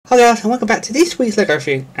Hi guys, and welcome back to this week's LEGO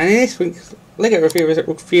review. And in this week's LEGO review, we're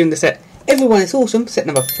reviewing the set Everyone is Awesome, set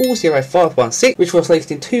number 40516, which was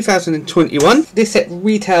released in 2021. This set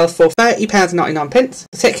retails for £30.99.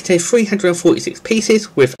 The set contains 346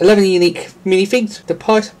 pieces with 11 unique minifigs. The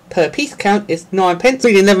price per piece count is 9p.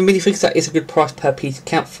 Really 11 minifigs, that is a good price per piece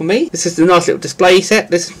count for me. This is a nice little display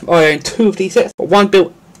set. I own two of these sets, but one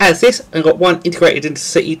built as this, and got one integrated into the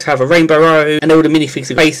city to have a rainbow road, and all the minifigs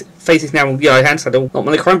faces now with yellow hands, so they're all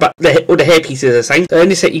monochrome, but all the hair pieces are the same. So in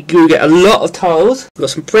this set you do get a lot of tiles. You've got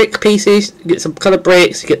some brick pieces, you get some coloured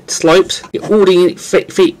bricks, you get slopes, you get all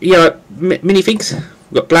the yellow minifigs.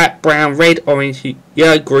 You've got black, brown, red, orange,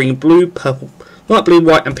 yellow, green, blue, purple, light blue,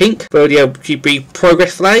 white and pink for the LGB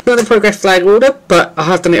progress flag. Not in progress flag order, but I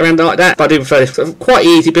have done it around like that. But I do prefer this. So quite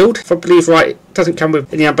easy build. If I believe right, it doesn't come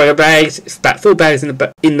with any umbrella bags. It's about 4 bags in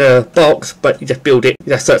the box, but you just build it.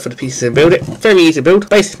 You just search for the pieces and build it. Very easy build.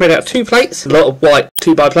 Base is made out of 2 plates. A lot of white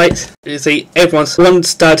 2x plates. You see everyone's one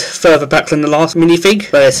stud further back than the last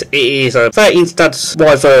minifig. But it is a 13 studs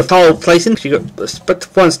wide for tile placing. So you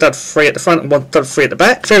got one stud free at the front and one stud free at the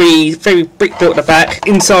back. Very brick built at the back.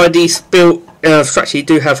 Inside these built structure, you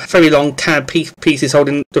do have very long tan pieces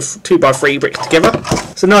holding the 2x3 bricks together.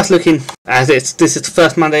 So nice looking as this is the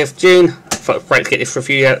first Monday of June. I thought it was great to get this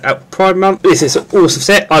review out Pride Month. This is an awesome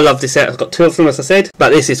set. I love this set. I've got 2 of them, as I said, but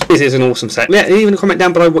this is an awesome set. Leave a comment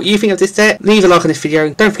down below what you think of this set. Leave a like on this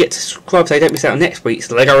video. Don't forget to subscribe so you don't miss out on next week's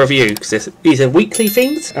LEGO review, because these are weekly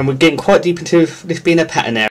things and we're getting quite deep into this being a pattern now.